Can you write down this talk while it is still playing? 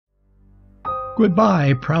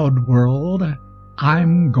Goodbye, proud world,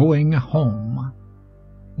 I'm going home.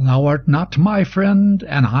 Thou art not my friend,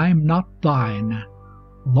 and I'm not thine.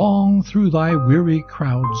 Long through thy weary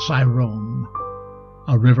crowds I roam.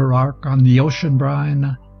 A river-ark on the ocean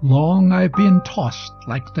brine, long I've been tossed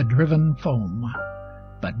like the driven foam.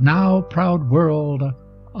 But now, proud world,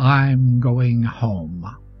 I'm going home.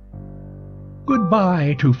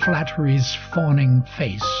 Goodbye to Flattery's fawning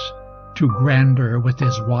face, to Grandeur with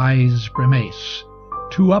his wise grimace,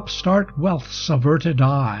 to upstart wealth's averted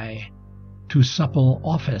eye, to supple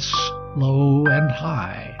office low and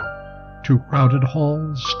high, to crowded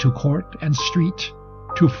halls, to court and street,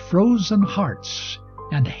 to frozen hearts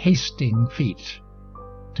and hasting feet.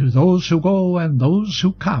 To those who go and those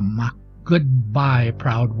who come, goodbye,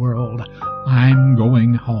 proud world, I'm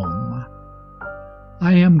going home.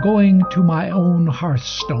 I am going to my own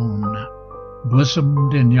hearth-stone,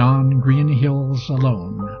 bosomed in yon green hills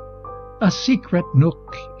alone, a secret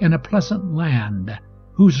nook in a pleasant land,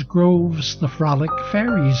 whose groves the frolic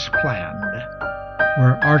fairies planned,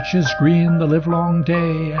 where arches green the livelong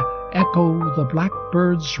day echo the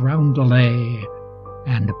blackbird's roundelay,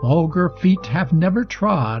 and vulgar feet have never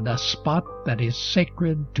trod a spot that is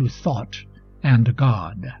sacred to thought and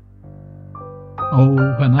God. Oh,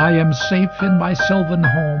 when I am safe in my sylvan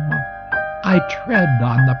home, I tread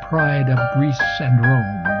on the pride of Greece and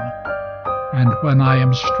Rome. And when I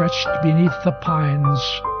am stretched beneath the pines,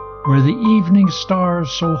 where the evening star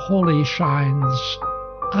so holy shines,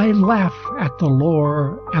 I laugh at the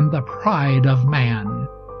lore and the pride of man,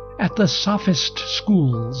 at the sophist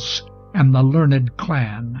schools and the learned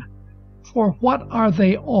clan. For what are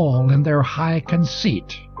they all in their high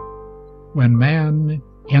conceit, when man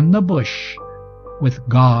in the bush with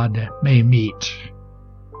God may meet?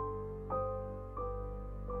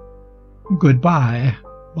 Goodbye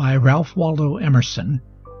by Ralph Waldo Emerson,